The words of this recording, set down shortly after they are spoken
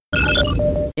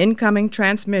Incoming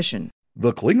transmission.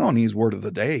 The Klingonese word of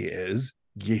the day is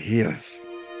Gehirth.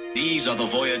 These are the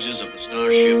voyages of the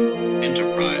starship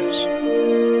Enterprise.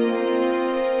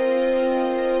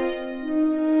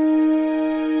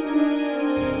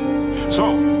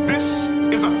 So, this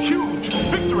is a huge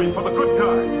victory for the good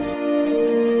guys.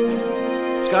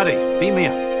 Scotty, beam me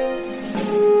up.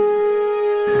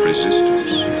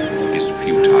 Resistance is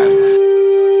futile.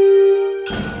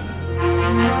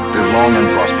 Live long and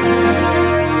prosper.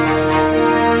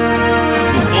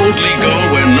 To boldly go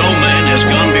where no man has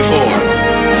gone before.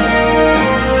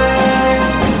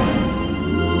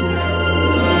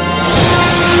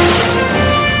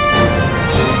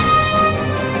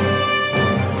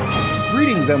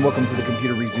 Greetings and welcome to the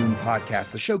Computer Resume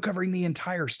podcast, the show covering the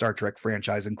entire Star Trek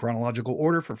franchise in chronological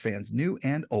order for fans new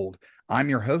and old. I'm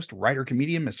your host,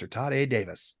 writer-comedian Mr. Todd A.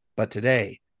 Davis. But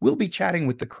today, we'll be chatting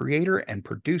with the creator and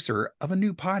producer of a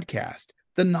new podcast,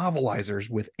 The Novelizers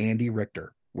with Andy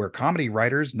Richter, where comedy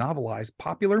writers novelize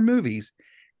popular movies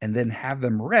and then have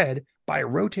them read by a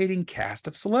rotating cast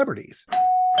of celebrities.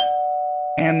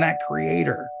 And that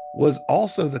creator was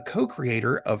also the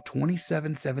co-creator of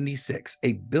 2776,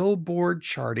 a Billboard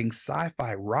charting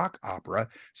sci-fi rock opera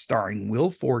starring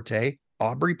Will Forte,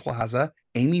 Aubrey Plaza,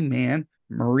 Amy Mann,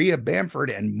 Maria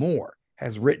Bamford, and more.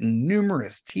 Has written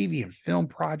numerous TV and film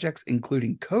projects,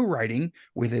 including co-writing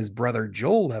with his brother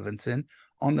Joel Levinson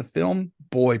on the film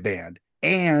Boy Band,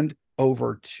 and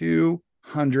over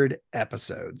 200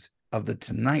 episodes of The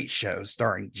Tonight Show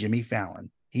starring Jimmy Fallon.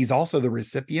 He's also the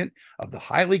recipient of the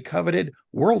highly coveted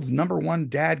world's #1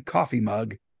 dad coffee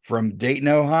mug from Dayton,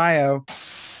 Ohio.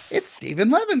 It's Stephen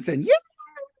Levinson. Yeah,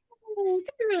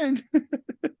 Stephen.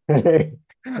 Hey.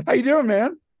 How you doing,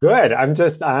 man? Good. I'm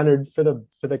just honored for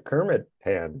the Kermit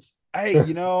hands. Hey,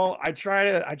 I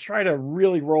try to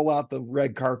really roll out the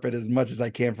red carpet as much as I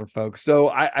can for folks. So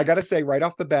I got to say right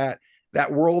off the bat,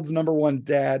 that world's #1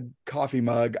 dad coffee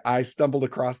mug, I stumbled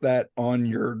across that on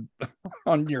your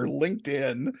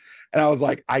LinkedIn, and I was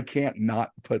like, I can't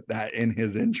not put that in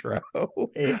his intro.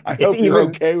 I hope you're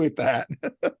okay with that.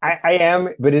 I am,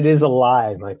 but it is a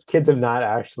lie. My kids have not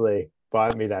actually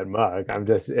bought me that mug. I'm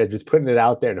just putting it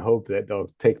out there and hope that they'll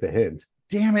take the hint.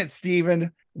 Damn it,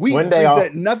 Stephen. We One day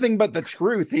present nothing but the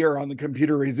truth here on the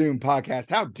Computer Resume podcast.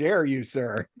 How dare you,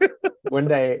 sir? One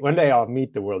day I'll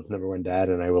meet the world's #1 dad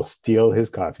and I will steal his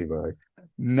coffee mug.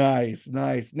 Nice.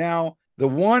 Now, the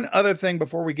one other thing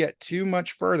before we get too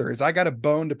much further is I got a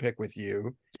bone to pick with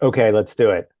you. Okay, let's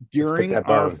do it. During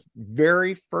our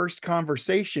very first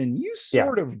conversation, you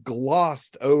sort of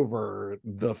glossed over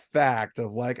the fact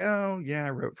of like, oh yeah, I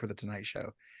wrote for the Tonight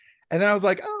Show. And then I was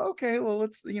like, oh, okay, well,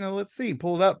 let's see,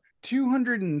 pull it up.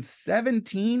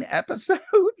 217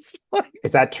 episodes.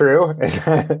 Is that true? Is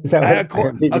that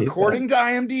according to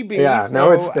IMDb. Yeah, so,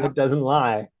 no, it doesn't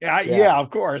lie. Yeah, of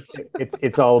course.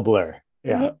 It's all a blur.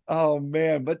 Yeah. Oh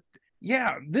man, but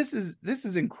yeah, this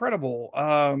is incredible.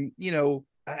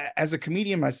 As a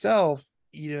comedian myself,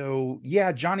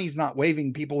 Johnny's not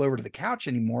waving people over to the couch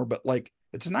anymore, but like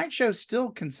the Tonight Show is still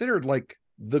considered like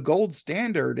the gold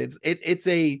standard.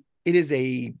 It is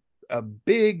a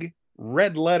big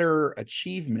red letter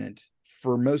achievement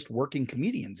for most working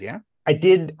comedians. Yeah. I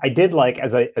did like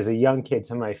as a young kid,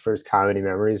 some of my first comedy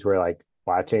memories were like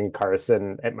watching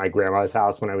Carson at my grandma's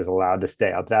house when I was allowed to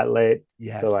stay up that late.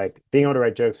 Yes. So like being able to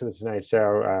write jokes for the Tonight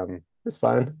Show was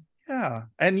fun. Yeah.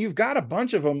 And you've got a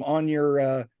bunch of them on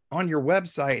your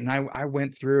website, and I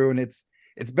went through, and it's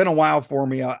been a while for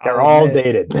me. They're all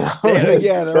dated now.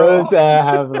 Those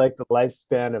have like the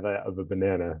lifespan of a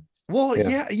banana. Well,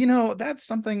 yeah, that's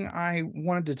something I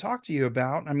wanted to talk to you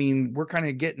about. I mean, we're kind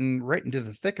of getting right into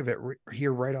the thick of it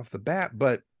here right off the bat.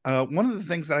 But one of the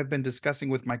things that I've been discussing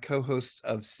with my co-hosts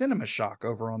of Cinema Shock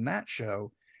over on that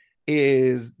show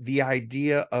is the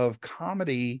idea of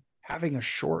comedy having a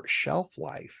short shelf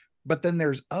life. But then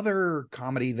there's other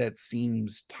comedy that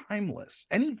seems timeless.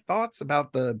 Any thoughts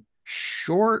about the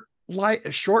short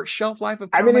shelf life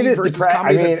of comedy versus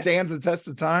comedy that stands the test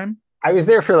of time? I was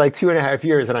there for like 2.5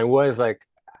 years, and I was like,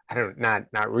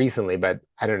 not recently, but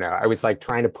I don't know. I was like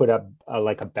trying to put up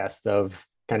like a best of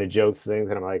kind of jokes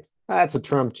things, and I'm like, that's a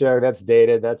Trump joke, that's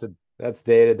dated, that's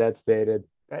dated.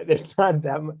 There's not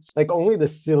that much. Like only the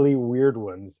silly weird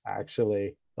ones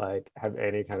actually like have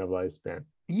any kind of lifespan.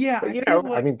 Yeah, but,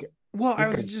 I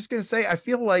was just gonna say, I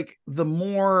feel like the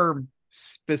more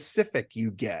specific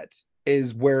you get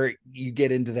is where you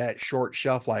get into that short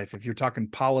shelf life. If you're talking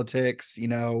politics,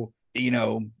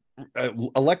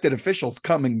 elected officials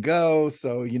come and go,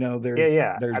 so there's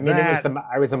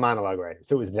I was a monologue writer,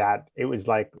 so it was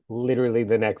like literally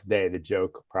the next day the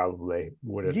joke probably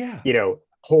would have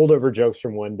holdover jokes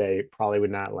from one day probably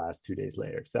would not last 2 days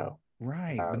later. So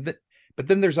Right. But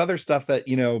then there's other stuff that,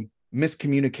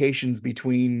 miscommunications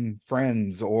between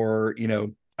friends or,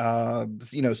 stuff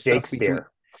between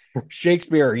Shakespeare,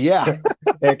 Shakespeare. Yeah.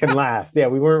 it can last. Yeah,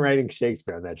 we weren't writing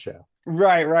Shakespeare on that show.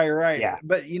 Right. Yeah.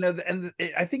 But,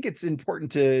 I think it's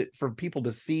important for people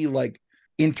to see, like,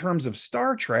 in terms of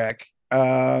Star Trek,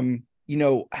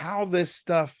 how this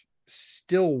stuff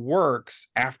still works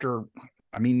after,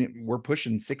 I mean, we're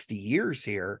pushing 60 years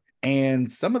here. And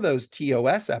some of those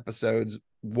TOS episodes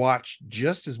watch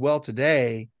just as well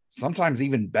today, sometimes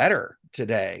even better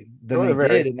today than they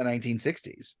did in the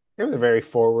 1960s. It was a very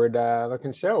forward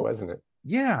looking show, wasn't it?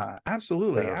 Yeah,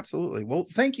 absolutely. Yeah. Absolutely. Well,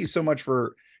 thank you so much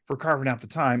for carving out the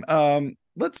time.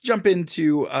 Let's jump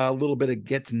into a little bit of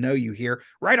get to know you here.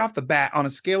 Right off the bat, on a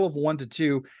scale of 1 to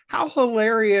 2, how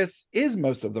hilarious is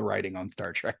most of the writing on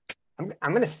Star Trek?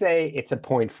 I'm going to say it's a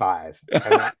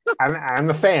 0.5. I'm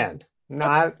a fan,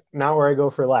 not where I go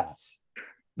for laughs.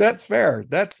 That's fair.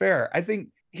 I think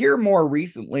here more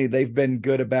recently, they've been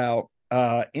good about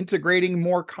integrating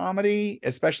more comedy,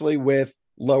 especially with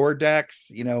Lower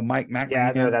Decks, Mike McMahon.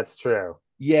 Yeah, no, that's true.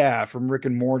 Yeah, from Rick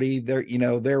and Morty.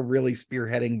 They're really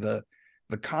spearheading the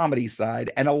comedy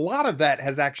side. And a lot of that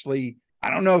has actually, I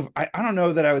don't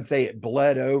know that I would say it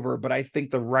bled over, but I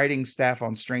think the writing staff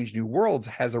on Strange New Worlds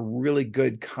has a really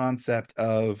good concept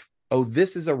of, oh,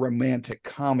 this is a romantic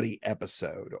comedy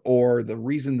episode, or the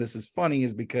reason this is funny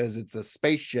is because it's a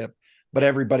spaceship, but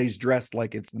everybody's dressed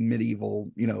like it's the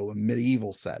medieval, a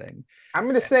medieval setting. I'm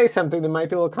going to say something that might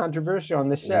be a little controversial on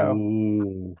this show.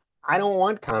 Ooh. I don't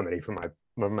want comedy for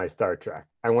my Star Trek.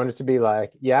 I want it to be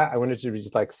like, I want it to be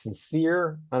just like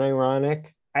sincere, unironic.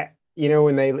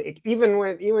 When they even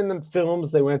the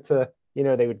films they went to,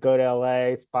 they would go to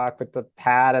LA, Spock with the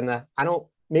hat and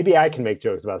maybe I can make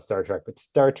jokes about Star Trek, but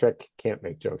Star Trek can't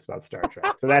make jokes about Star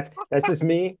Trek. So that's just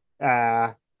me.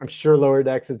 I'm sure Lower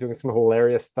Decks is doing some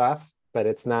hilarious stuff, but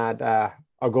it's not.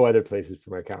 I'll go other places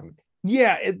for my comedy.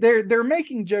 Yeah, they're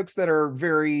making jokes that are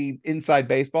very inside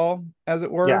baseball, as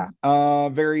it were. Yeah.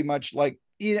 Very much like,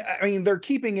 I mean,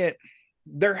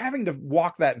 they're having to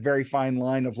walk that very fine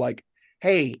line of like,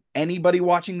 hey, anybody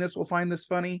watching this will find this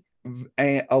funny,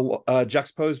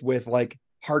 juxtaposed with like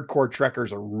hardcore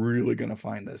trekkers are really going to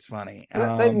find this funny.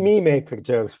 Let me make the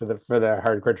jokes for the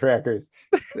hardcore trekkers.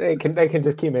 They can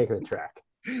just keep making the track.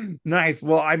 Nice.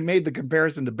 Well, I made the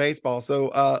comparison to baseball,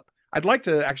 so I'd like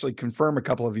to actually confirm a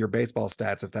couple of your baseball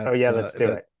stats if that's. Oh yeah, let's do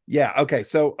it. Yeah. Okay.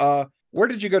 So, where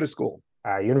did you go to school?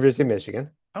 University of Michigan.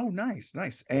 Oh, nice.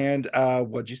 And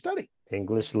what'd you study?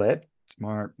 English lit.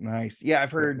 Smart. Nice. Yeah,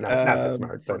 I've heard not that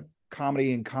smart, but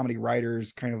comedy and comedy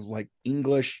writers kind of like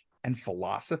English and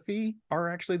philosophy are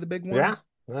actually the big ones.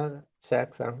 Yeah.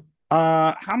 Checks out.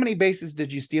 How many bases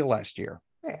did you steal last year?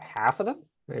 Half of them.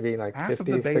 Maybe like half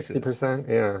 50, of the bases. 60%.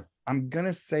 Yeah. I'm going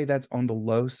to say that's on the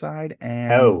low side.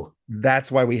 And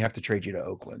that's why we have to trade you to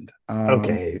Oakland.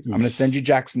 Okay. I'm going to send you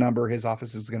Jack's number. His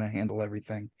office is going to handle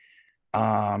everything.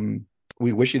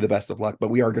 We wish you the best of luck, but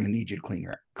we are going to need you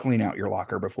to clean out your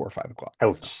locker before 5 o'clock.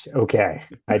 Ouch. Okay.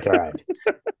 I tried.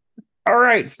 All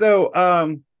right.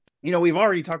 So, we've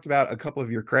already talked about a couple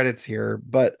of your credits here,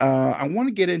 but I want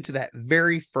to get into that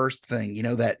very first thing,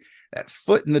 that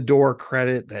foot in the door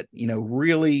credit that,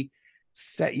 really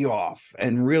set you off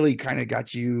and really kind of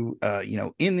got you,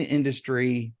 in the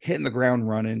industry, hitting the ground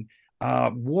running.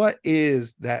 What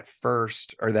is that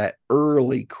first or that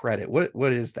early credit?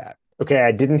 What is that? Okay,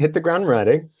 I didn't hit the ground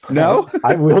running. No?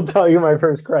 I will tell you my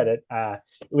first credit. It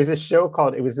was a show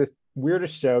it was this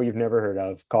weirdest show you've never heard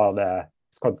of called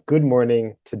it's called Good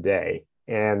Morning Today.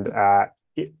 And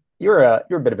you're a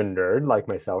bit of a nerd like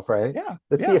myself, right? Yeah.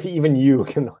 Let's see if even you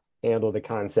can handle the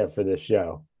concept for this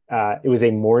show. It was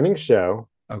a morning show.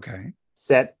 Okay.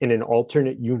 Set in an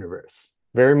alternate universe,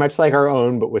 very much like our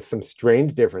own, but with some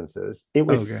strange differences. It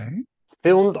was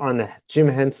filmed on the Jim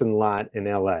Henson lot in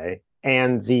LA.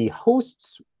 And the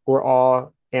hosts were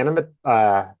all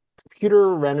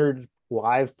computer rendered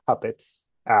live puppets,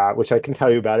 which I can tell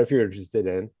you about if you're interested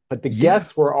in. But the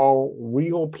guests were all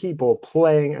real people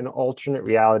playing an alternate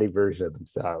reality version of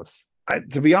themselves.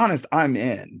 To be honest, I'm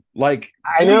in. Like,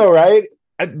 I know, right?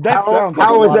 Sounds like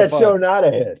how was that show not a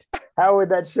hit? How would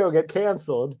that show get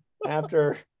canceled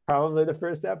after probably the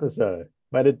first episode?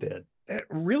 But it did.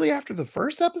 Really, after the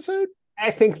first episode? I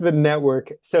think the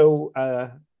network. So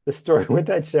the story with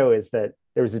that show is that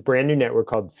there was a brand new network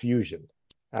called Fusion,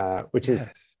 which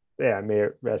is, may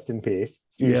it rest in peace,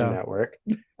 Fusion Network.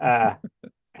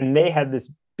 And they had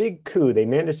this big coup. They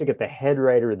managed to get the head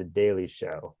writer of The Daily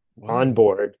Show on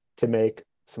board to make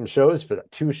some shows for them,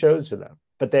 2 shows for them.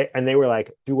 they were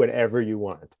like, do whatever you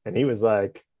want. And he was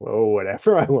like, whoa,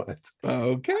 whatever I want.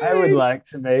 Okay. I would like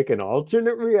to make an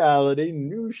alternate reality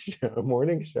new show,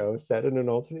 morning show set in an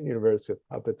alternate universe with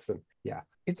puppets. And yeah.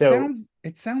 It So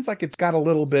sounds like it's got a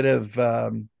little bit of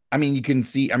I mean, you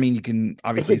can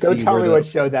obviously go see tell where me what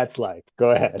show that's like.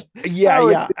 Go ahead. yeah, Oh,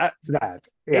 yeah. it's that.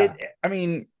 Yeah. I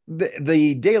mean,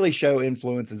 the Daily Show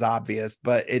influence is obvious,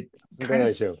 but it The kind of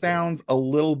Daily Show. sounds a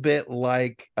little bit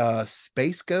like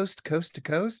Space Ghost Coast to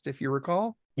Coast, if you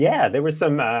recall. Yeah, there was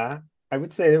some I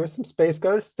would say there was some Space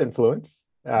Ghost influence.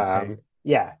 Nice.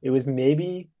 Yeah, it was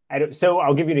maybe I don't so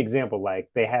I'll give you an example. Like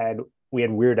we had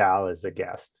Weird Al as a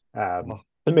guest. Oh.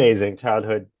 Amazing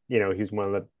childhood, he's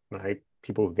one of my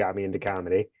people who got me into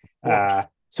comedy. Course.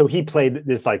 So he played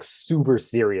this like super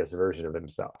serious version of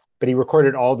himself, but he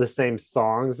recorded all the same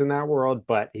songs in that world.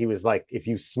 But he was like, if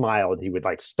you smiled, he would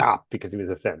like stop because he was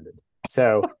offended.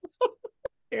 So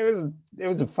it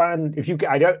was a fun. If you,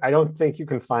 I don't think you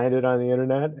can find it on the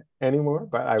internet anymore.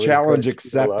 But I would Challenge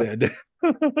accepted.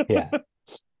 Yeah,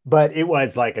 but it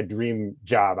was like a dream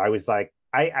job. I was like,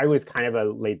 I was kind of a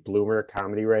late bloomer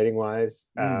comedy writing wise.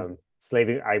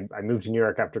 Slaving. I moved to New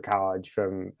York after college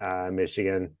from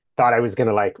Michigan. Thought I was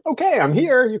gonna like, okay, I'm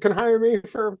here. You can hire me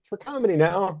for comedy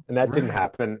now, and that didn't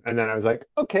happen. And then I was like,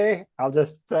 okay, I'll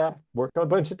just work a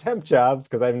bunch of temp jobs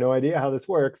because I have no idea how this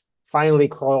works. Finally,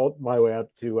 clawed my way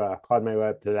up to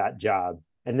that job,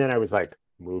 and then I was like,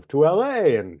 move to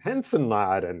LA and Henson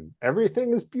Lot, and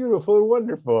everything is beautiful and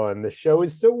wonderful, and the show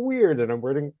is so weird, and I'm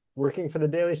working for the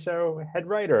Daily Show head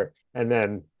writer, and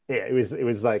then yeah, it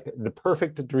was like the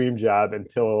perfect dream job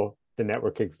until the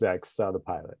network execs saw the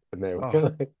pilot, and they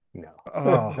were like,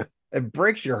 no. It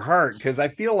breaks your heart because I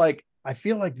feel like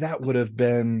that would have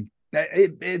been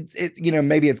it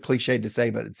maybe it's cliched to say,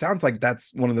 but it sounds like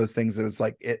that's one of those things that was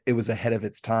like it was ahead of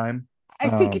its time. I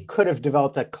think it could have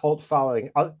developed a cult following.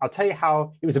 I'll tell you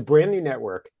how. It was a brand new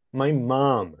network. My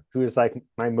mom, who is like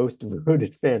my most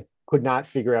devoted fan, could not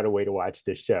figure out a way to watch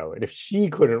this show, and if she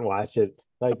couldn't watch it,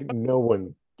 like no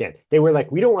one can. They were like,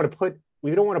 we don't want to put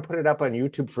it up on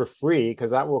YouTube for free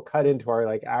because that will cut into our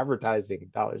like advertising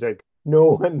dollars. Like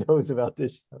no one knows about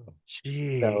this show.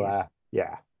 Jeez. So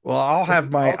yeah. Well, I'll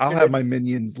have my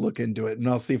minions look into it, and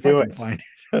I'll see if I can find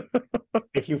it.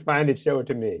 If you find it, show it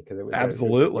to me because it was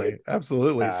absolutely.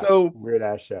 So weird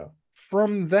ass show.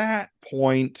 From that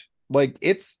point, like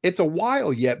it's a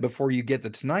while yet before you get the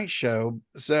Tonight Show.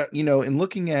 So in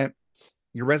looking at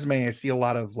your resume, I see a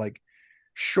lot of like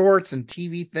shorts and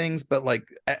TV things, but like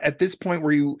at this point,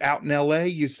 were you out in LA?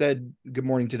 You said Good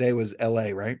Morning Today was LA,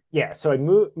 right? Yeah. So I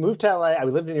moved to LA. I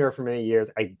lived in New York for many years.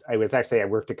 I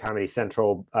worked at Comedy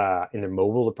Central in their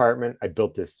mobile department. I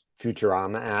built this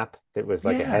Futurama app. It was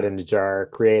like a head in a jar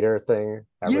creator thing.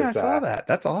 I saw that.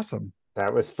 That's awesome.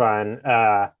 That was fun.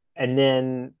 And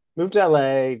then moved to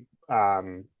LA.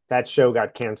 That show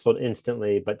got canceled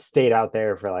instantly, but stayed out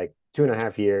there for like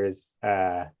 2.5 years.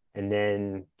 And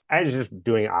then I was just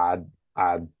doing odd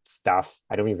stuff.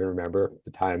 I don't even remember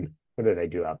the time. What did I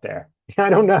do out there? I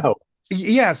don't know.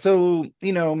 Yeah. So,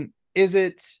 is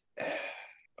it,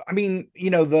 I mean,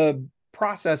 the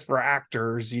process for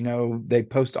actors, they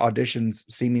post auditions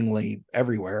seemingly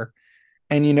everywhere.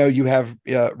 And, you have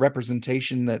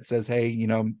representation that says, hey,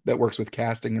 that works with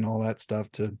casting and all that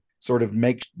stuff to sort of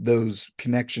make those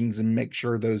connections and make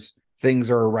sure those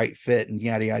things are a right fit and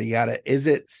yada, yada, yada. Is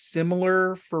it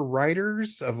similar for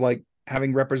writers of like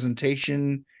having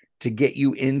representation to get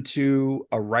you into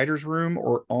a writer's room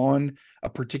or on a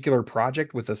particular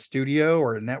project with a studio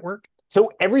or a network?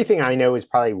 So everything I know is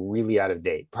probably really out of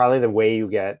date. Probably the way you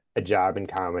get a job in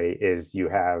comedy is you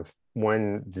have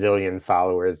 1 zillion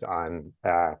followers on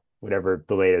whatever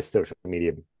the latest social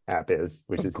media app is,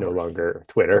 which is no longer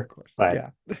Twitter. Of course. But yeah.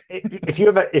 if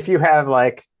you have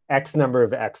like X number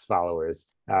of X followers,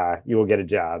 you will get a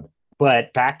job.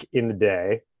 But back in the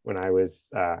day when I was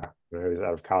out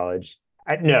of college,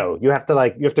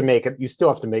 you still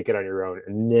have to make it on your own,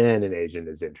 and then an agent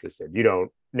is interested.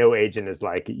 No agent is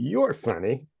like, you're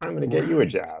funny, I'm going to get you a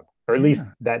job, or at least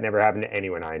that never happened to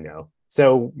anyone I know.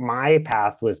 So my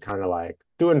path was kind of like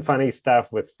doing funny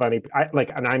stuff with funny,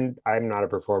 and I'm not a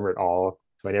performer at all,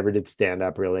 so I never did stand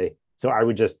up really. So I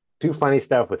would just do funny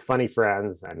stuff with funny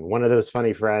friends, and one of those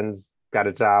funny friends got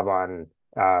a job on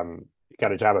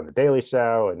the Daily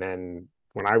Show, and then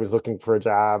when I was looking for a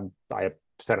job, I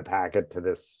sent a packet to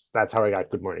this. That's how I got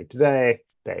Good Morning Today.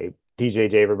 DJ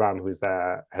Javerbaum, who's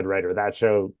the head writer of that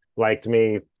show, liked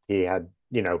me. He had,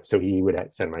 so he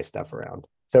would send my stuff around.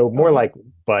 So more like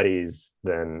buddies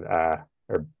than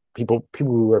or people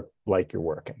who are like your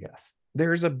work, I guess.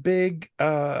 There's a big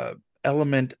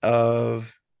element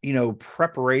of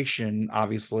preparation,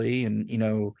 obviously,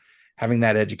 and, having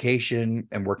that education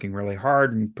and working really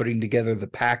hard and putting together the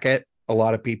packet. A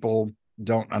lot of people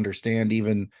don't understand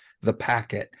even the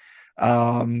packet.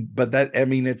 But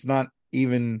it's not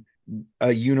even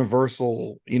a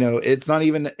universal, it's not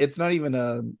even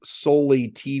a solely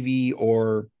TV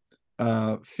or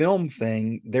film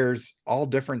thing. There's all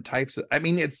different types of,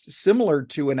 it's similar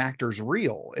to an actor's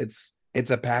reel. It's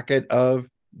a packet of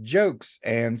jokes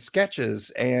and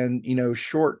sketches and,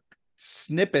 short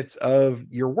snippets of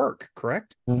your work,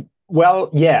 correct? Well,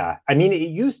 yeah.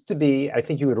 It used to be, I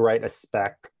think you would write a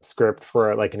spec script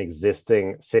for like an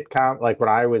existing sitcom. Like when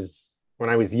I was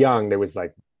young, there was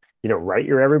like, write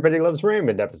your Everybody Loves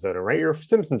Raymond episode and write your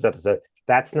Simpsons episode.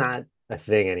 That's not a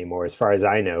thing anymore, as far as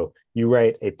I know. You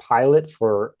write a pilot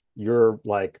for your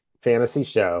like fantasy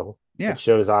show. Yeah. It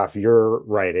shows off your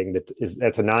writing.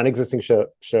 That's a non-existing show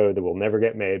that will never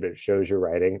get made, but it shows your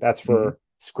writing. That's for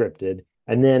scripted.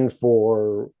 And then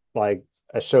for like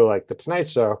a show like The Tonight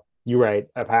Show, you write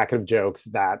a packet of jokes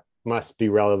that must be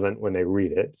relevant when they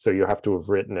read it. So you have to have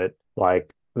written it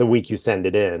like the week you send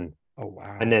it in. Oh,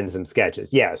 wow. And then some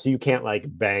sketches. Yeah. So you can't like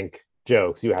bank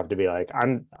jokes. You have to be like,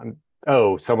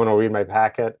 someone will read my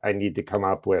packet. I need to come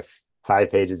up with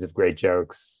 5 pages of great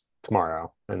jokes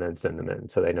tomorrow and then send them in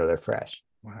so they know they're fresh.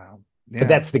 Wow. Yeah. But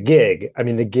that's the gig.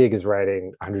 The gig is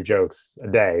writing 100 jokes a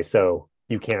day. So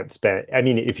you can't spend,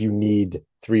 if you need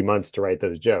 3 months to write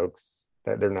those jokes,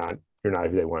 that you're not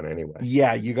who they want anyway.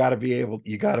 Yeah, you got to be able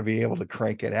to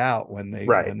crank it out when they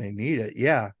need it.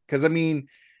 Yeah,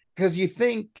 because you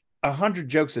think 100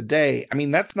 jokes a day.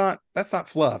 That's not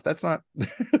fluff. That's not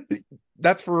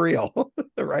that's for real,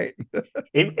 right?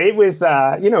 It was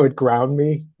it ground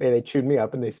me. They chewed me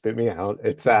up and they spit me out.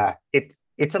 It's a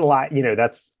lot.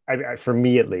 That's for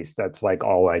me at least. That's like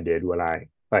all I did when I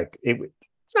like it.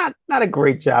 It's not a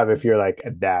great job if you're like a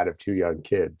dad of 2 young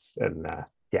kids and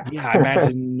yeah. I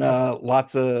imagine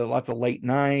lots of late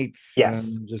nights. Yes.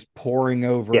 And just poring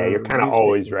over. Yeah, you're kind of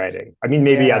always writing.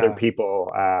 Maybe other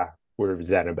people were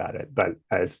zen about it, but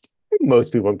I think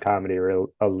most people in comedy are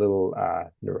a little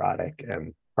neurotic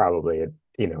and probably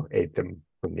ate them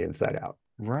from the inside out.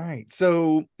 Right.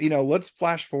 So let's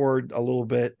flash forward a little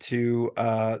bit to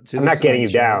I'm not getting you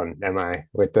down, am I?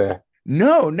 With the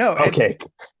no. Okay.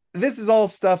 This is all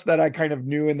stuff that I kind of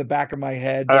knew in the back of my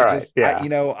head. All right,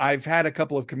 yeah. I've had a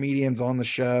couple of comedians on the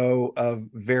show of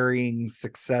varying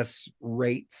success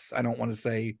rates. I don't want to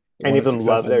say any of them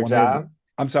love their job.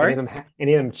 I'm sorry.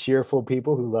 Any of them cheerful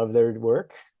people who love their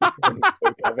work.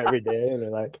 Wake up every day and they're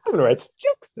like, I'm gonna write some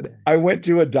jokes today. I went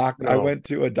to a doctor's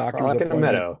appointment.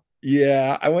 Meadow.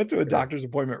 Yeah, I went to a doctor's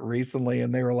appointment recently,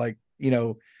 and they were like,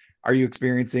 are you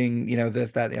experiencing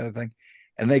this, that, and the other thing?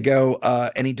 And they go,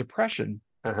 any depression?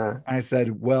 I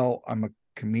said, well, I'm a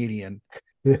comedian.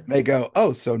 They go,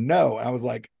 oh, so no. And I was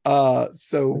like,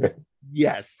 so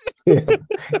yes.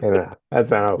 That's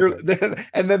not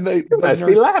and then the must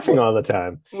be laughing all the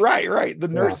time. Right. The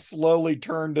nurse slowly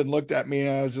turned and looked at me, and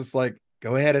I was just like,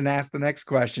 go ahead and ask the next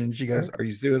question. She goes, are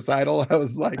you suicidal? I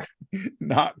was like,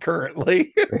 not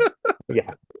currently.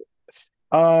 Yeah.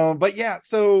 But yeah,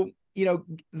 so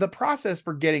the process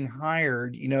for getting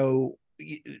hired, you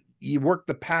work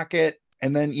the packet.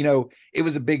 And then, it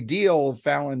was a big deal,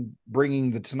 Fallon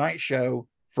bringing the Tonight Show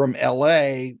from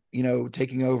LA,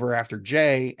 taking over after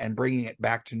Jay and bringing it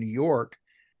back to New York.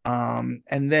 And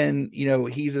then,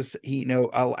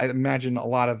 I imagine a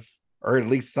lot of, or at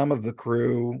least some of the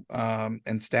crew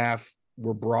and staff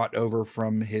were brought over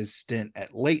from his stint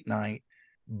at late night.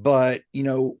 But,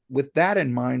 with that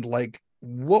in mind, like,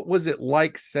 what was it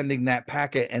like sending that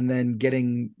packet and then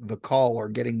getting the call or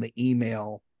getting the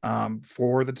email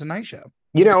for the Tonight Show?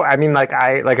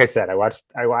 Like I said, I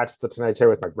watched the Tonight Show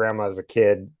with my grandma as a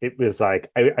kid. It was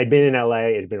like I'd been in LA.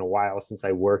 It had been a while since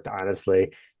I worked.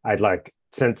 Honestly, I'd like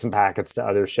sent some packets to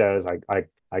other shows.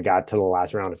 I got to the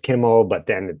last round of Kimmel, but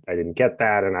then I didn't get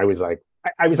that, and I was like,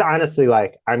 I was honestly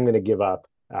like, I'm going to give up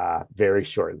very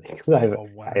shortly because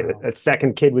a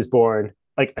second kid was born.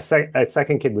 Like a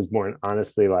second kid was born.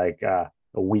 Honestly, like a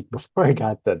week before I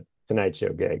got the Tonight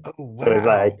Show gig. Oh, wow. So it was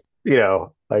like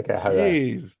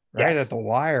Jeez. Right at the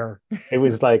wire. It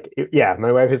was like,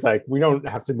 my wife is like, we don't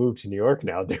have to move to New York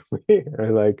now, do we?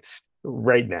 I'm like,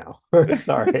 right now.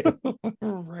 Sorry.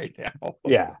 Right now.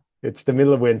 Yeah. It's the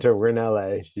middle of winter. We're in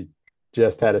LA. She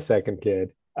just had a second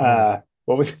kid. What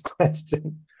was the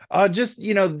question? Just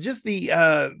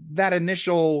the that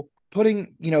initial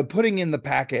putting in the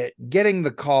packet, getting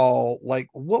the call, like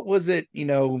what was it,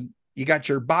 you got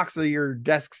your box of your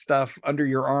desk stuff under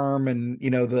your arm and,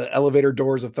 the elevator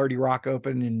doors of 30 Rock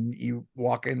open and you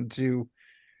walk into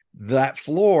that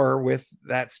floor with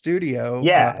that studio.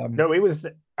 Yeah, no, it was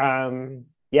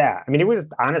yeah, I mean, it was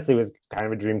honestly, it was kind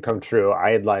of a dream come true.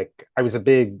 I was a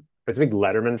big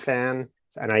Letterman fan,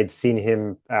 and I'd seen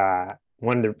him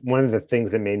one of the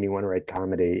things that made me want to write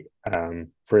comedy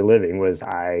for a living was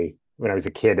when I was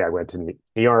a kid, I went to New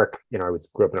York.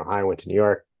 Grew up in Ohio, went to New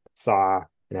York, saw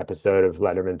an episode of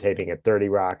Letterman taping at 30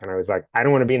 Rock, and I was like, I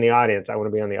don't want to be in the audience. I want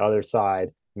to be on the other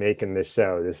side making this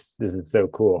show. This is so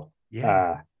cool.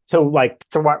 Yeah. So like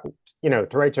to what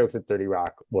to write jokes at 30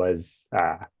 Rock was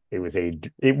it was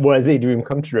a dream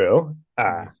come true.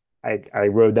 Nice. I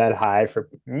rode that high for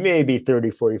maybe 30,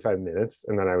 45 minutes,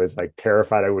 and then I was like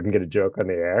terrified I wouldn't get a joke on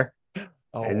the air.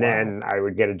 Oh, And wow. then I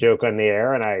would get a joke on the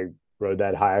air, and I rode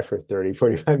that high for 30,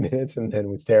 45 minutes, and then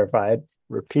was terrified.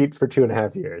 Repeat for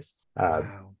 2.5 years.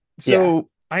 Wow. So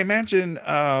I imagine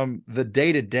the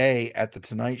day-to-day at the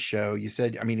Tonight Show, you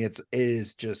said, I mean, it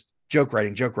is just joke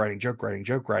writing.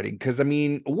 Because I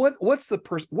mean, what's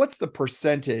the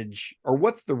percentage, or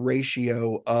what's the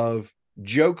ratio of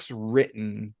jokes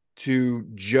written to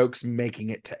jokes making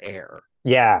it to air?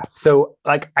 Yeah. So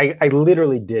like I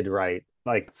literally did write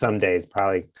like some days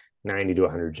probably 90 to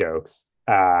 100 jokes.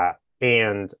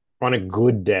 And on a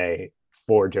good day,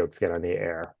 4 jokes get on the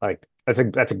air. Like that's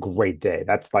a great day.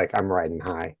 That's like I'm riding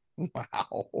high.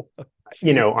 Wow.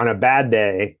 On a bad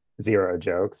day, 0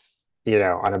 jokes.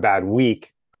 On a bad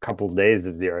week, a couple of days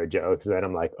of 0 jokes. Then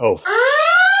I'm like, oh,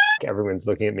 everyone's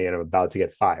looking at me and I'm about to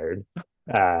get fired.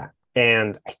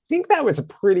 And I think that was a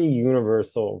pretty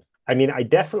universal. I mean, I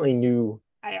definitely knew.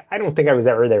 I don't think I was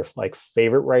ever their like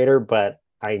favorite writer, but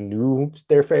I knew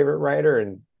their favorite writer,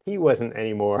 and he wasn't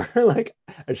anymore like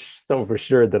so for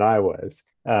sure that I was.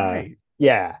 Right.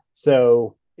 Yeah.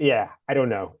 So yeah, I don't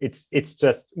know. It's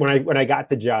just when I got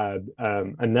the job,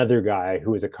 another guy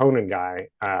who was a Conan guy,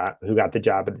 who got the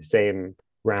job at the same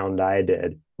round I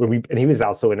did, and he was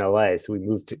also in LA, so we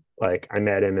moved to I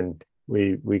met him and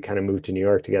we kind of moved to New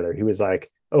York together. He was like,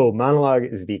 "Oh, monologue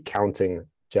is the accounting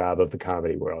job of the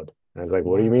comedy world." And I was like,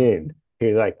 "What do you mean?" He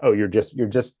was like, "Oh, you're just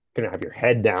gonna have your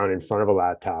head down in front of a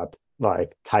laptop,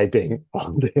 like typing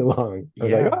all day long." I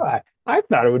was like, "Oh, I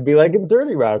thought it would be like in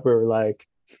 30 Rock, where we're like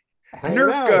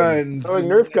Nerf guns, throwing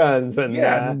Nerf guns, and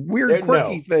and weird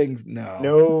quirky things."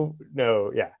 No,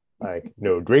 yeah, like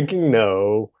no drinking,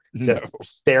 no, just No.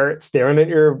 staring at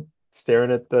your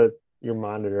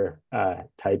monitor,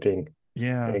 typing.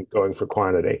 Yeah, And going for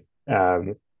quantity.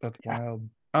 that's wild.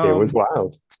 It was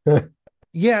wild.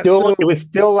 Yeah, It was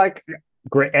still like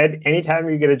great. Anytime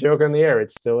you get a joke on the air,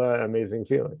 it's still an amazing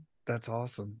feeling. that's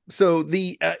awesome. So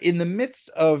the in the midst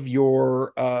of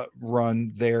your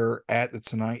run there at the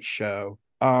Tonight Show,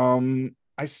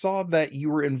 I saw that you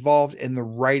were involved in the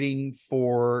writing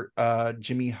for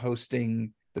Jimmy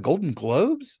hosting the Golden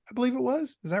Globes, I believe it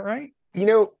was. Is that right?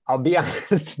 I'll be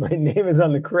honest, my name is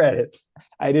on the credits.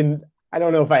 I don't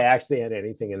know if I actually had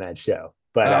anything in that show,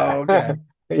 but okay.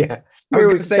 Yeah. I was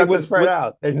going to say, was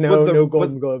out. There's no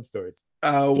Golden Globe stories.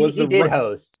 He did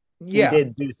host. Yeah. He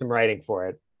did do some writing for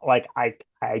it. Like I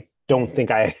don't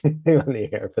think I had anything on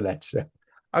the air for that show.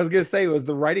 I was going to say, was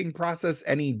the writing process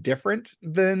any different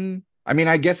than? I mean,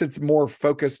 I guess it's more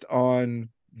focused on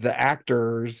the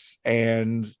actors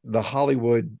and the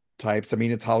Hollywood types. I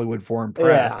mean, it's Hollywood Foreign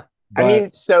Press. Yeah. But I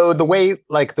mean, so the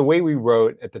way we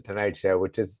wrote at the Tonight Show,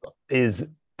 which is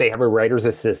they have a writer's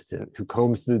assistant who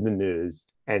combs through the news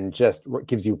and just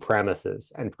gives you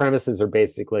premises. And premises are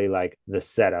basically like the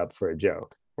setup for a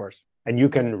joke. Of course. And you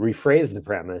can rephrase the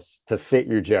premise to fit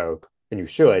your joke, and you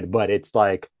should, but it's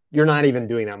like you're not even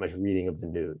doing that much reading of the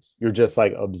news. You're just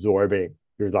like absorbing.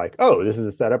 You're like, oh, this is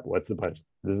a setup. What's the punch?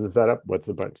 This is a setup. What's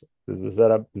the punch? This is a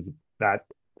setup. That.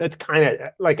 That's kind of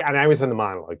like, and I was on the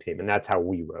monologue team, and that's how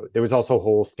we wrote. There was also a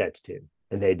whole sketch team,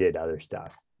 and they did other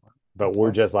stuff, but that's we're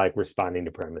awesome. Just like responding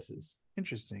to premises.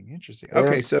 Interesting.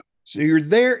 Okay, so you're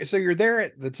there. So you're there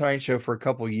at the Tonight Show for a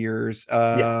couple years.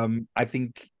 I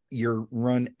think your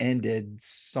run ended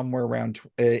somewhere around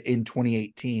in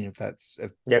 2018. If I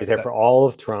was there for all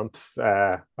of Trump's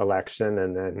election,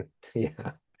 and then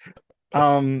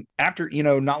after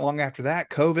not long after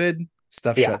that, COVID.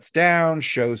 Stuff shuts down,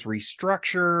 shows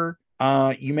restructure.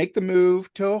 You make the move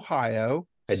to Ohio.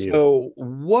 I do. So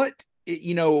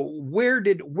where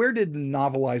did the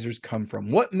novelizers come from?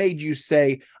 What made you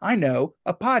say, I know,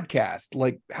 a podcast?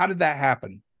 Like, how did that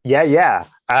happen? Yeah.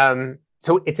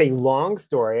 So it's a long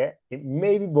story. It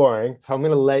may be boring. So I'm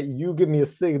going to let you give me a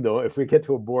signal if we get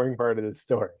to a boring part of this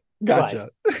story. Gotcha.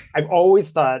 I've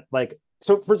always thought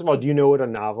so first of all, do you know what a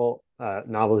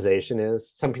novelization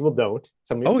is? Some people don't.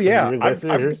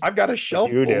 I've got a shelf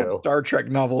full of Star Trek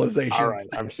novelizations. All right,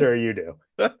 I'm sure you do.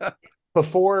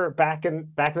 before back in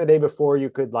the day, before you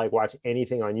could like watch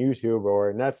anything on YouTube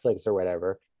or Netflix or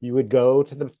whatever, you would go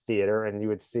to the theater and you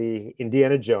would see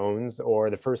Indiana Jones or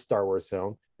the first Star Wars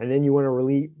film, and then you want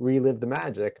to relive the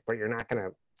magic, but you're not going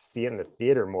to see it in the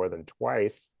theater more than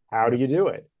twice. How do you do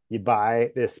it? You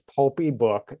buy this pulpy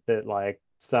book that like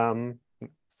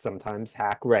sometimes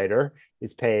hack writer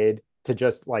is paid to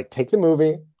just like take the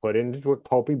movie, put it into a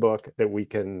pulpy book that we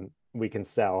can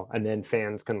sell, and then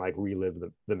fans can like relive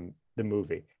the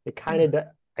movie. It kind of,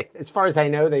 as far as I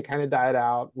know, they kind of died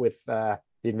out with the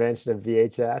invention of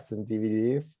VHS and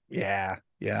DVDs. Yeah.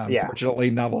 Yeah.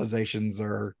 Unfortunately, novelizations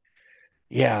are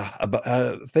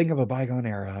a thing of a bygone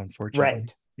era, unfortunately.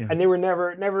 Right. Yeah. And they were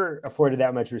never afforded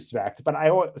that much respect. But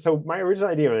so my original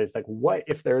idea was like, what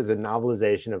if there was a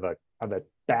novelization of a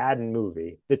bad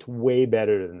movie that's way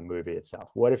better than the movie itself?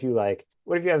 What if you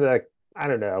have like, I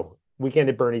don't know, Weekend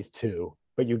at Bernie's 2,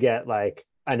 but you get like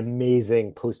an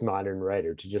amazing postmodern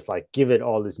writer to just like give it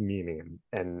all this meaning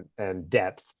and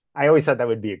depth. I always thought that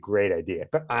would be a great idea,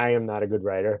 but I am not a good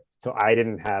writer, so I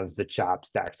didn't have the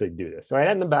chops to actually do this. So I had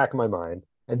it in the back of my mind,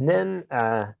 and then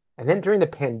during the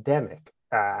pandemic,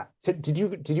 so did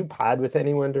you pod with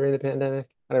anyone during the pandemic?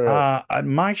 I don't know.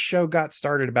 My show got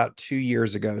started about 2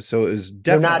 years ago, so it was No,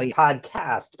 not definitely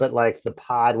podcast, but like the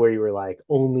pod where you were like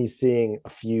only seeing a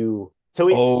few. So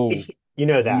you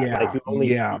know that like you only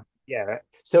yeah.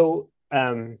 So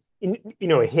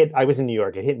it hit. I was in New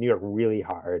York. It hit New York really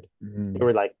hard. There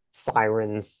were like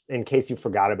sirens. In case you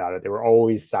forgot about it, there were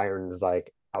always sirens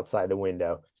like outside the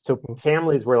window. So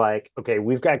families were like, okay,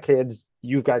 we've got kids,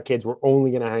 you've got kids, we're only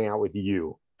going to hang out with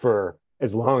you for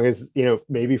as long as,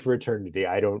 maybe for eternity.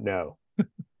 I don't know.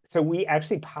 So we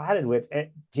actually potted with, do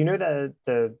you know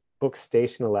the book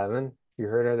Station 11? You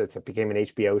heard of it? It became an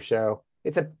HBO show.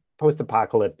 It's a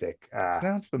post-apocalyptic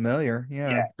sounds familiar.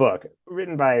 Yeah. book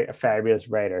written by a fabulous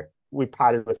writer. We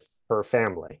potted with her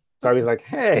family. So I was like,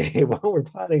 hey, while we're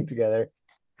potting together,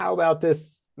 how about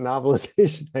this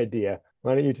novelization idea?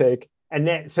 Why don't you take, and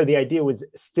then, so the idea was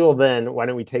still then, why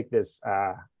don't we take this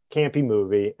campy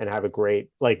movie and have great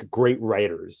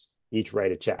writers each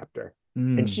write a chapter.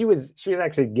 And she was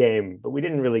actually game, but we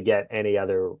didn't really get any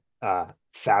other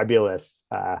fabulous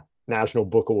National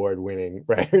Book Award winning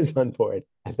writers on board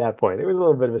at that point. It was a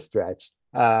little bit of a stretch.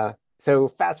 So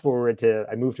fast forward to,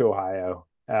 I moved to Ohio,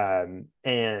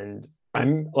 and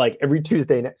I'm like every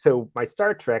Tuesday. So my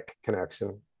Star Trek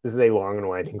connection, this is a long and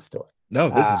winding story. No,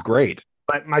 this is great.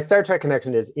 But my Star Trek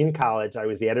connection is in college. I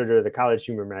was the editor of the College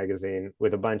Humor magazine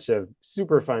with a bunch of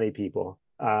super funny people.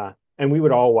 And we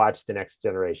would all watch The Next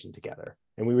Generation together.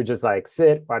 And we would just like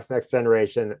sit, watch Next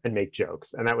Generation, and make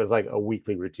jokes. And that was like a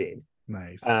weekly routine.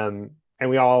 Nice. And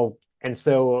we all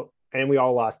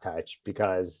lost touch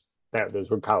because those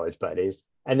were college buddies.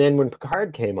 And then when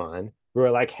Picard came on, we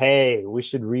were like, hey, we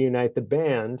should reunite the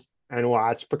band and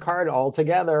watch Picard all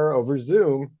together over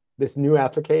Zoom, this new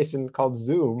application called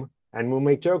Zoom, and we'll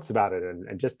make jokes about it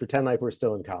and just pretend like we're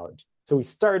still in college. So we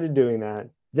started doing that.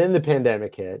 Then the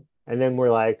pandemic hit, and then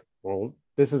we're like, well,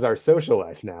 this is our social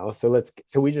life now. So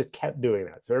we just kept doing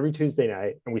that. So every Tuesday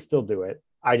night, and we still do it,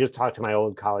 I just talked to my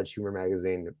old College Humor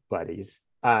magazine buddies.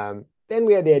 Then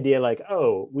we had the idea like,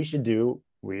 oh, we used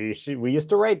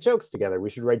to write jokes together. We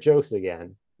should write jokes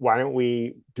again. Why don't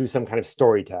we do some kind of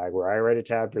story tag where I write a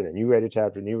chapter, and then you write a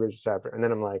chapter, and you write a chapter. And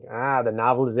then I'm like, the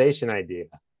novelization idea.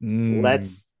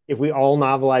 If we all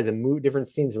novelize different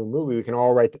scenes of a movie, we can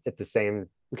all write this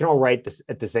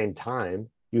at the same time.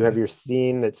 You have your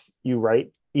scene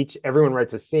everyone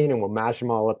writes a scene, and we'll mash them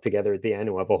all up together at the end,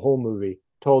 and we'll have a whole movie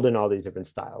told in all these different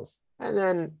styles. And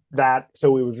then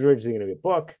so we were originally going to be a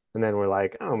book, and then we're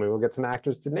like, oh, maybe we'll get some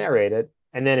actors to narrate it.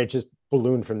 And then it just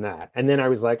ballooned from that. And then I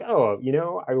was like, oh,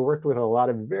 I worked with a lot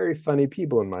of very funny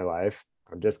people in my life.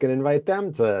 I'm just going to invite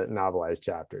them to novelize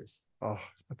chapters. Oh,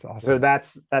 that's awesome. So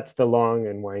that's the long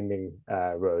and winding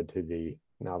road to the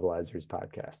Novelizers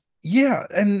podcast. Yeah,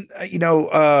 and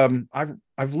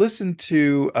I've listened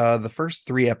to the first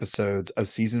 3 episodes of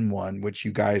season 1, which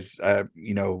you guys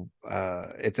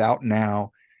it's out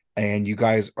now, and you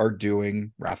guys are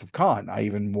doing Wrath of Khan. I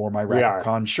even wore my Wrath of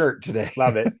Khan shirt today.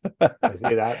 Love it. I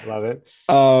see that. Love it.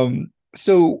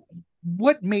 So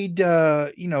what made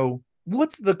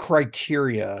what's the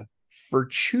criteria for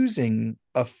choosing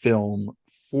a film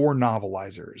for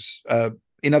novelizers?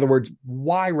 In other words,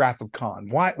 why Wrath of Khan?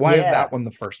 Why is that one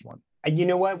the first one? You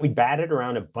know what? We batted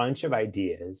around a bunch of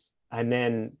ideas, and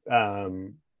then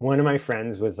one of my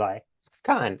friends was like,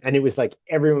 Khan, and it was like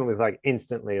everyone was like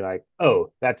instantly like,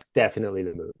 oh, that's definitely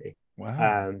the movie.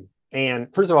 Wow.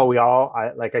 And first of all,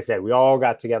 like I said, we all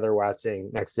got together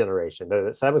watching Next Generation.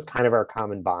 So that was kind of our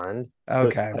common bond.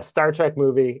 Okay. So a Star Trek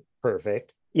movie,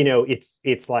 perfect. You know, it's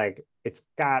like it's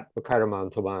got Ricardo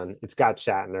Montalban, it's got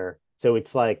Shatner, so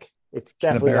it's like it's In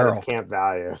a definitely got its barrel. camp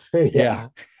value. Yeah. Yeah,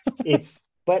 it's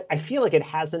but I feel like it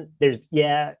hasn't. There's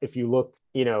if you look,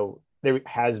 there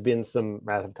has been some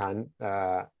Wrath of Khan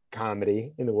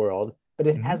comedy in the world, but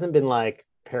it Mhm. hasn't been like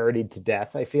parodied to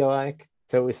death. I feel like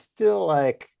so it was still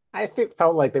like I think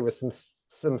felt like there was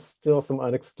some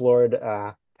unexplored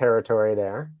territory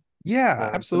there, Yeah,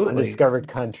 some absolutely. undiscovered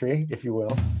country, if you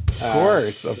will. Of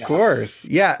course, of Yeah, course.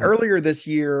 Yeah, earlier this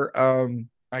year, I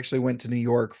actually went to New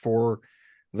York for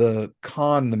the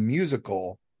Con the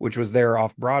musical, which was there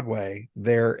off Broadway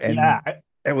there, and yeah,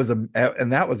 it was and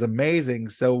that was amazing.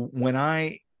 So when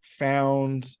I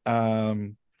found,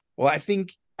 well, I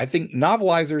think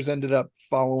Novelizers ended up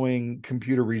following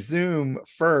Computer Resume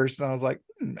first, and I was like,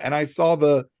 and I saw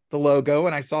the logo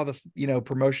and I saw the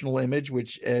promotional image,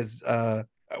 which are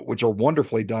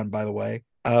wonderfully done, by the way,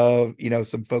 of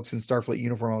some folks in Starfleet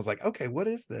uniform. I was like, okay, what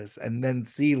is this? And then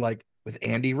see, like, with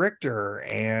Andy Richter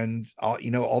and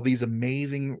all these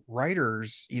amazing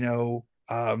writers,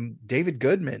 David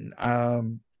Goodman,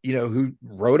 who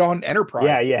wrote on yeah,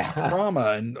 Enterprise, yeah.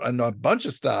 Trauma, and a bunch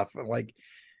of stuff. Like,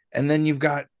 and then you've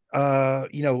got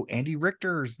Andy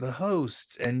Richter's the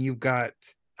host, and you've got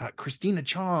Christina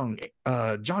Chong,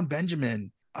 John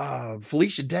Benjamin,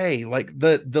 Felicia Day. Like,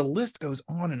 the list goes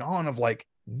on and on of, like,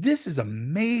 this is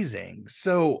amazing.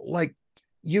 So, like,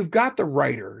 you've got the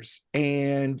writers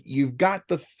and you've got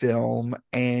the film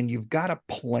and you've got a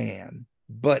plan,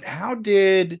 but how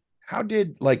did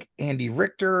like Andy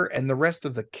Richter and the rest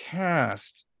of the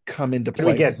cast come into Can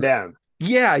we play? get them?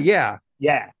 Yeah.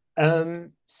 Yeah.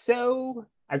 So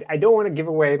I don't want to give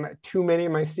away too many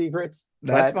of my secrets,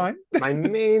 That's but fine. my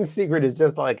main secret is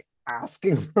just like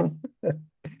asking them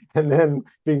and then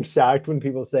being shocked when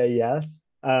people say yes.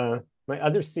 My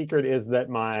other secret is that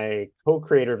my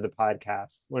co-creator of the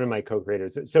podcast, one of my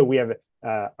co-creators, so we have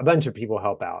a bunch of people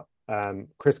help out.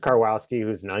 Chris Karwowski,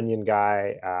 who's an Onion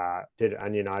guy, did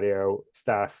Onion audio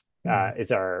stuff,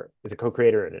 is a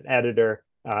co-creator and an editor.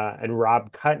 And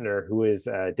Rob Kuttner, who is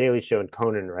a Daily Show and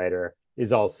Conan writer,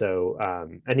 is also,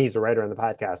 and he's a writer on the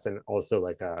podcast and also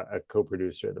like a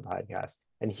co-producer of the podcast.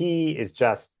 And he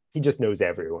just knows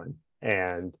everyone.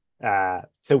 And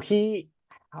so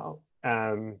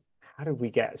how did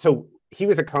we get? So he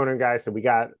was a Conan guy. So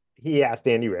he asked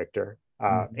Andy Richter.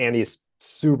 Andy's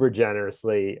super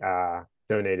generously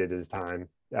donated his time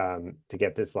to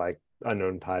get this like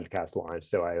unknown podcast launched.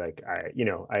 So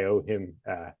I owe him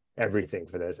everything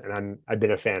for this, and I've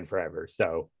been a fan forever.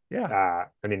 So Yeah.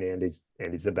 I mean, Andy's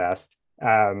the best.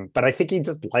 But I think he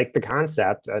just liked the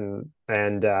concept, and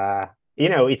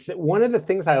it's one of the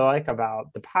things I like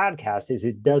about the podcast is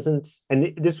it doesn't,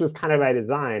 and this was kind of by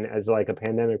design as like a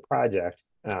pandemic project.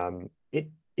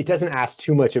 It doesn't ask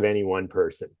too much of any one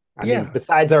person. I mean, Yeah.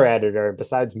 besides our editor,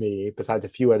 besides me, besides a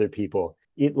few other people,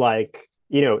 it like,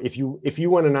 if you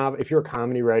want to if you're a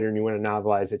comedy writer and you want to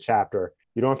novelize a chapter,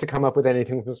 you don't have to come up with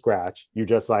anything from scratch. You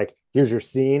just like, here's your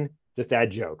scene, just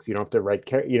add jokes. You don't have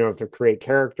to you don't have to create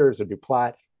characters or do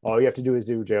plot. All you have to do is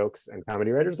do jokes, and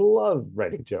comedy writers love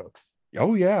writing jokes.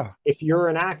 Oh yeah. If you're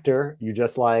an actor, you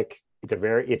just like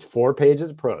it's 4 pages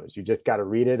of prose. You just got to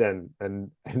read it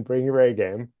and bring your A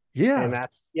game. And Yeah.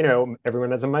 that's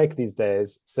everyone has a mic these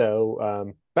days.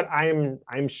 So but I'm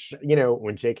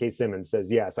when J.K. Simmons says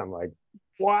yes, I'm like,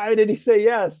 why did he say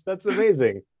yes? That's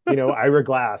amazing. Ira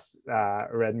Glass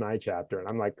read my chapter, and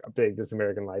I'm like a big This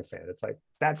American Life fan. It's like,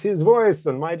 that's his voice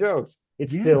and my jokes.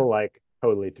 It's Yeah. still like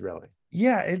totally thrilling.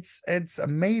 Yeah, it's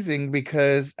amazing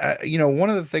because one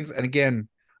of the things, and again,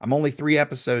 I'm only 3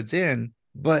 episodes in,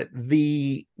 but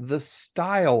the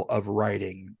style of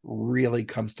writing really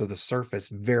comes to the surface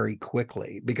very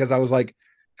quickly, because I was like,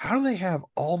 how do they have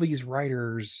all these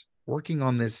writers working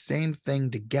on this same thing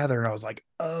together? And I was like,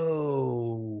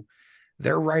 oh,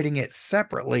 they're writing it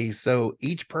separately, so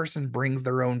each person brings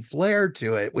their own flair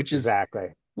to it, Exactly.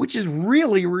 which is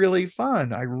really, really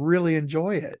fun. I really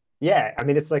enjoy it. Yeah, I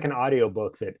mean, it's like an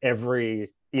audiobook that every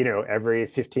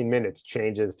 15 minutes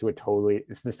changes to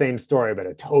it's the same story, but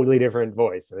a totally different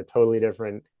voice and a totally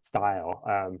different style.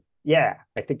 Yeah,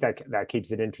 I think that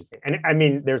keeps it interesting. And I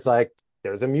mean, there's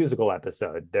a musical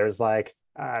episode. There's like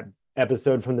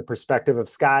episode from the perspective of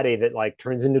Scotty that like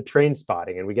turns into Train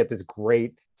Spotting, and we get this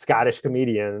great Scottish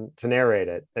comedian to narrate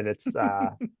it. And it's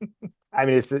I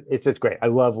mean, it's just great. I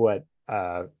love what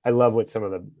some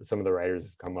of the writers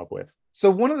have come up with. So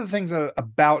one of the things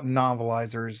about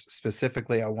novelizers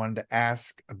specifically I wanted to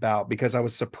ask about, because I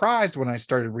was surprised when I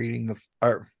started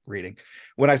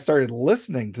when I started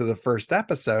listening to the first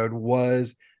episode,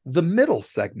 was the middle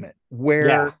segment where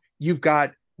Yeah. you've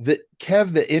got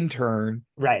Kev the intern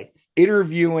Right.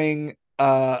 interviewing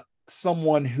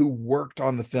someone who worked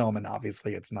on the film, and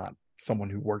obviously it's not someone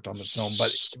who worked on the film,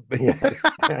 but Yes.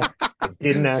 I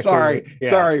didn't actually.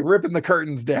 sorry, ripping the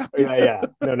curtains down. Yeah.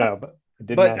 No, but I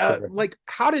didn't actually. Like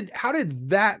how did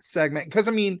that segment, because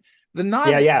I mean the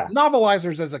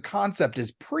novelizers as a concept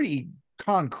is pretty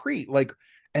concrete, like,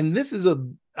 and this is a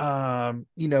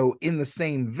in the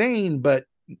same vein, but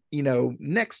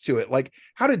next to it, like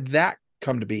how did that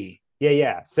come to be?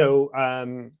 Yeah. So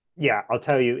I'll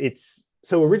tell you,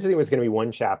 so originally it was going to be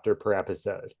one chapter per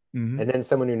episode. Mm-hmm. And then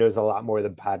someone who knows a lot more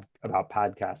about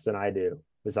podcasts than I do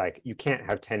was like, you can't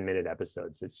have 10-minute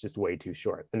episodes. It's just way too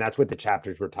short. And that's what the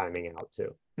chapters were timing out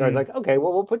to. So I was like, okay,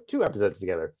 well, we'll put 2 episodes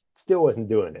together. Still wasn't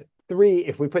doing it. 3,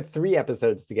 if we put 3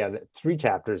 episodes together, 3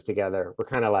 chapters together, we're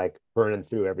kind of like burning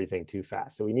through everything too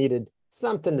fast. So we needed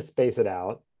something to space it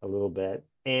out a little bit.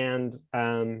 And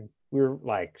we were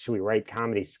like, should we write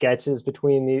comedy sketches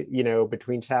between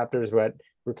between chapters? But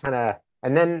we're kind of,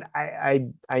 and then I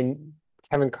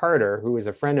Kevin Carter, who is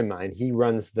a friend of mine, he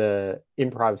runs the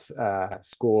improv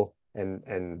school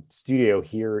and studio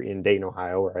here in Dayton,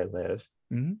 Ohio, where I live.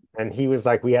 Mm-hmm. And he was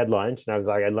like, we had lunch, and I was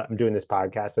like, I'm doing this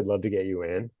podcast. I'd love to get you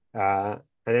in. And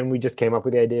then we just came up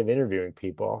with the idea of interviewing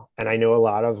people. And I know a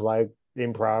lot of like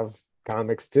improv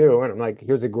comics too. And I'm like,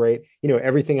 here's a great,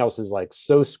 everything else is like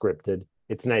so scripted.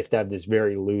 It's nice to have this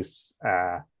very loose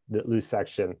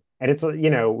section. And it's,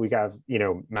 we got,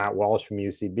 Matt Walsh from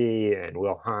UCB and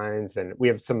Will Hines, and we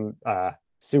have some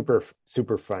super,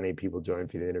 super funny people join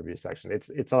for the interview section.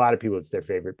 It's a lot of people, it's their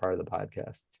favorite part of the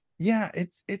podcast. Yeah,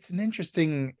 it's an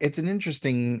interesting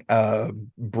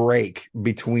break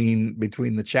between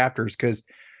the chapters, because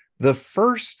the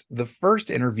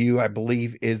first interview, I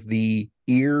believe, is the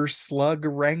ear slug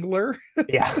wrangler.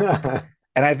 Yeah.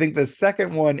 And I think the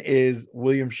second one is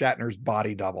William Shatner's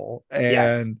body double.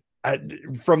 And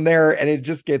from there, and it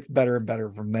just gets better and better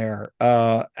from there.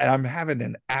 And I'm having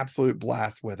an absolute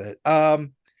blast with it.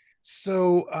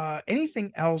 So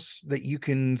anything else that you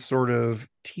can sort of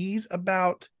tease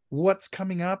about what's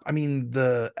coming up? I mean,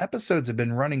 the episodes have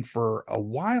been running for a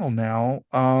while now.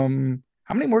 How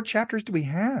many more chapters do we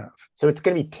have? So it's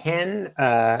going to be 10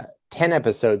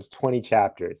 episodes, 20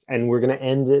 chapters. And we're going to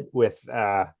end it with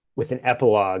an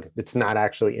epilogue that's not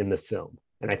actually in the film.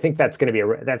 And I think that's going to be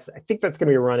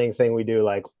a running thing we do.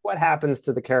 Like, what happens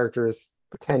to the characters?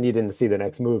 Pretend you didn't see the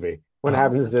next movie. What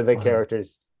happens to the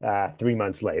characters 3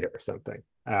 months later or something?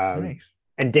 Nice.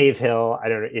 And Dave Hill, I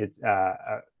don't know, it's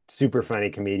a super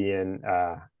funny comedian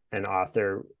and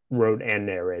author, wrote and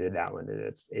narrated that one. And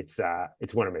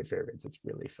it's one of my favorites. It's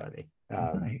really funny.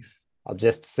 Nice. I'll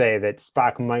just say that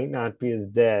Spock might not be as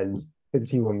dead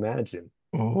as you imagine.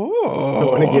 Oh, I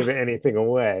don't want to give anything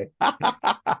away.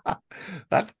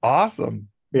 That's awesome.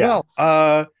 Yeah.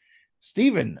 Well,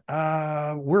 Stephen,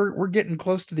 we're getting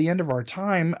close to the end of our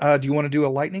time. Do you want to do a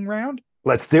lightning round?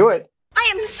 Let's do it.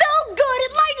 I am so good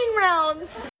at lightning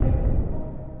rounds.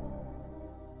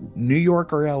 New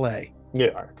York or LA? New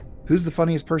York. Who's the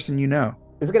funniest person you know?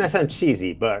 This is gonna sound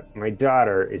cheesy, but my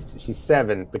daughter she's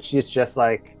 7, but she's just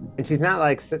like, and she's not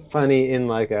like funny in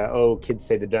like kids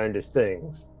say the darndest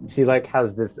things. She like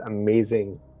has this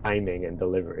amazing timing and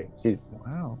delivery.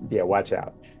 Wow. Yeah, watch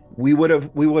out. We would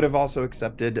have also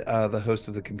accepted the host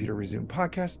of the Computer Resume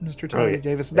podcast, Mr. Tony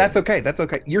Davis. But that's okay. That's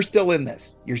okay. You're still in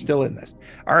this.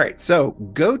 All right. So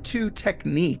go-to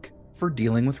technique for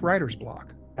dealing with writer's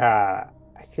block.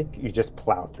 I think you just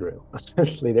plow through.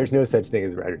 Honestly, there's no such thing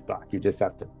as writer's block. You just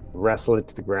have to wrestle it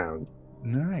to the ground.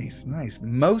 Nice.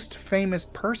 Most famous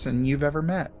person you've ever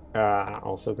met?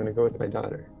 Also going to go with my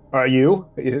daughter. Are you?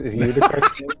 Is you the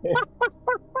question?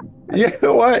 You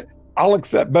know what? I'll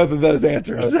accept both of those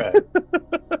answers. Okay.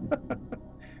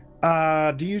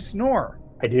 Do you snore?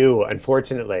 I do,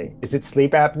 unfortunately. Is it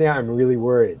sleep apnea? I'm really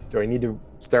worried. Do I need to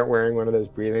start wearing one of those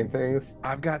breathing things?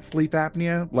 I've got sleep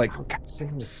apnea, like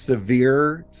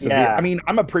severe. Yeah. I mean,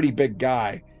 I'm a pretty big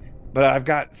guy, but I've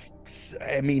got,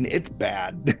 it's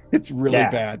bad. It's really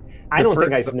bad. I don't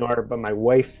think I snore, but my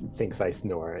wife thinks I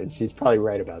snore, and she's probably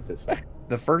right about this one.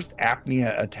 The first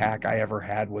apnea attack I ever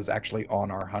had was actually on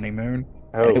our honeymoon.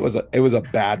 Oh. It was a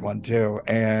bad one too.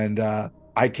 And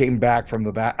I came back from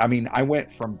the back. I mean, I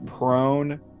went from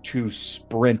prone to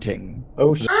sprinting.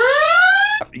 Oh,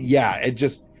 yeah. It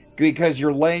just, because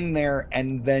you're laying there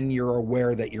and then you're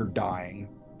aware that you're dying.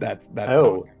 That's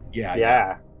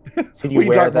yeah. So you we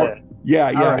wear talk more.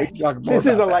 Yeah. Right. We talk more this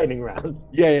is a that. lightning round.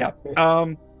 Yeah.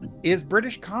 Is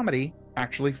British comedy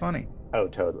actually funny? Oh,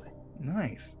 totally.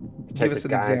 Nice. Hitchhiker's Give us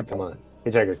an Guide, example. Come on.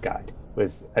 Hitchhiker's Guide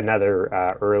was another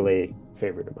early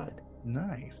favorite of mine.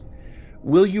 Nice.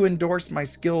 Will you endorse my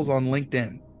skills on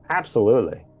LinkedIn?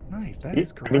 Absolutely. Nice. That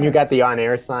is correct. I mean, you got the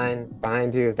on-air sign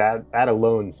behind you. That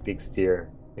alone speaks to your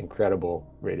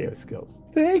incredible radio skills.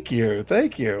 Thank you.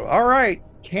 Thank you. All right.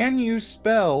 Can you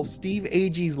spell Steve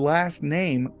Agee's last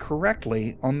name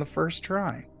correctly on the first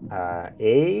try?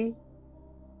 A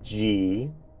G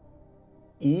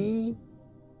E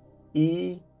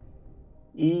E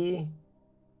E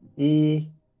E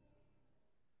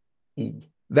E.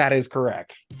 That is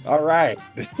correct. All right.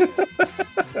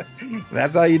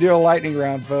 That's how you do a lightning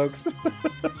round, folks.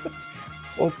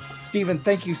 Well, Stephen,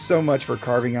 thank you so much for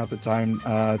carving out the time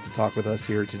to talk with us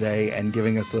here today and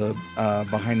giving us a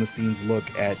behind-the-scenes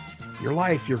look at your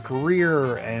life, your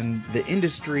career, and the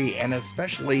industry, and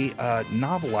especially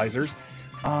novelizers.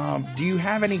 Do you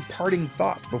have any parting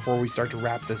thoughts before we start to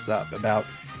wrap this up about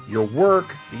your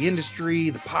work, the industry,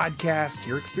 the podcast,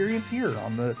 your experience here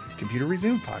on the Computer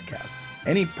Resume podcast?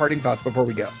 Any parting thoughts before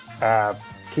we go?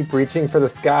 Keep reaching for the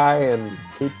sky and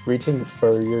keep reaching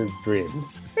for your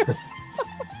dreams.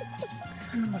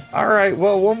 All right.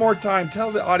 Well, one more time, tell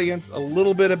the audience a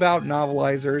little bit about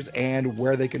Novelizers and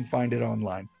where they can find it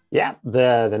online. Yeah,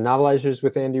 the Novelizers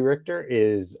with Andy Richter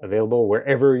is available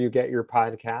wherever you get your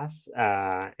podcasts.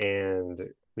 And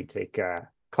we take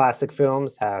classic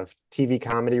films, have TV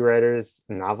comedy writers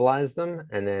novelize them,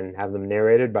 and then have them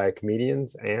narrated by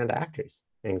comedians and actors,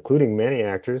 including many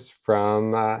actors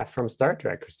from Star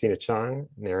Trek. Christina Chong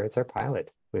narrates our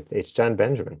pilot with H. John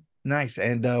Benjamin. Nice.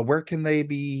 And where can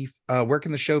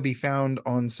the show be found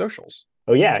on socials?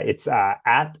 Oh yeah, it's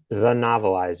at the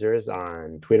Novelizers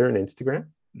on Twitter and Instagram.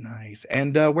 Nice.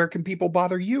 And where can people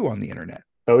bother you on the internet?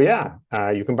 Oh yeah,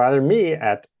 you can bother me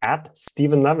at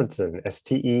Stephen Levinson,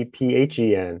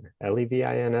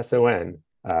 StephenLevinson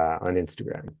on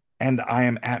Instagram. And I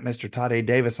am at Mr. Todd A.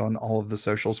 Davis on all of the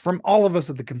socials. From all of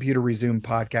us at the Computer Resume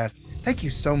podcast, thank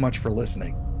you so much for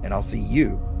listening, and I'll see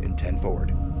you in 10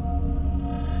 Forward.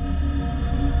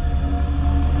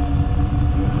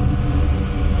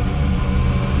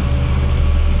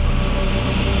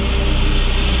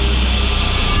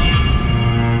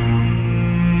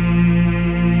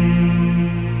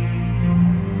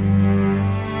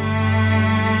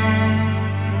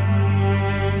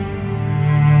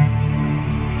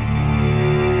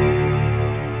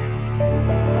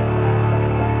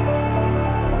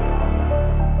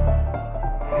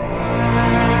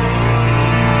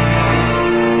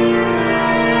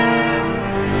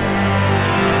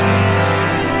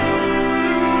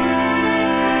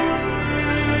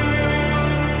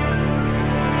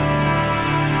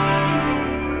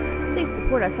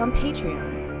 Support us on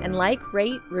Patreon and like,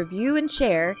 rate, review, and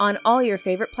share on all your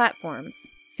favorite platforms.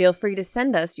 Feel free to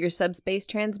send us your subspace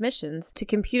transmissions to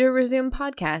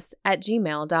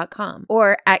computerresumepodcast@gmail.com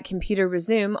or at Computer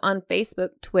Resume on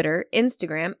Facebook, Twitter,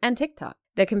 Instagram, and TikTok.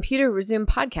 The Computer Resume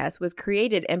podcast was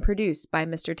created and produced by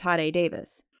Mr. Todd A.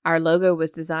 Davis. Our logo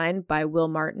was designed by Will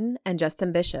Martin and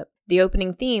Justin Bishop. The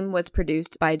opening theme was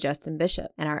produced by Justin Bishop,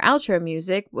 and our outro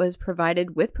music was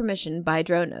provided with permission by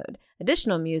Dronode.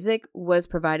 Additional music was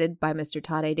provided by Mr.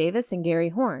 Todd A. Davis and Gary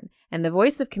Horn, and the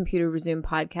voice of Computer Resume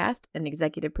podcast and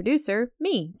executive producer,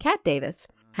 me, Kat Davis.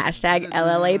 #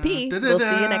 LLAP. We'll see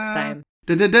you next time.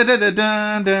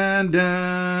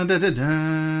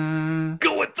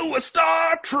 Going through a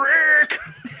Star Trek.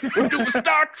 We're doing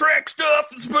Star Trek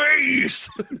stuff in space.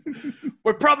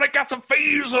 We probably got some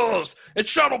phasers and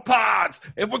shuttle pods,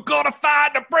 and we're gonna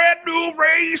find a brand new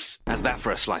race. How's that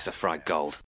for a slice of fried gold?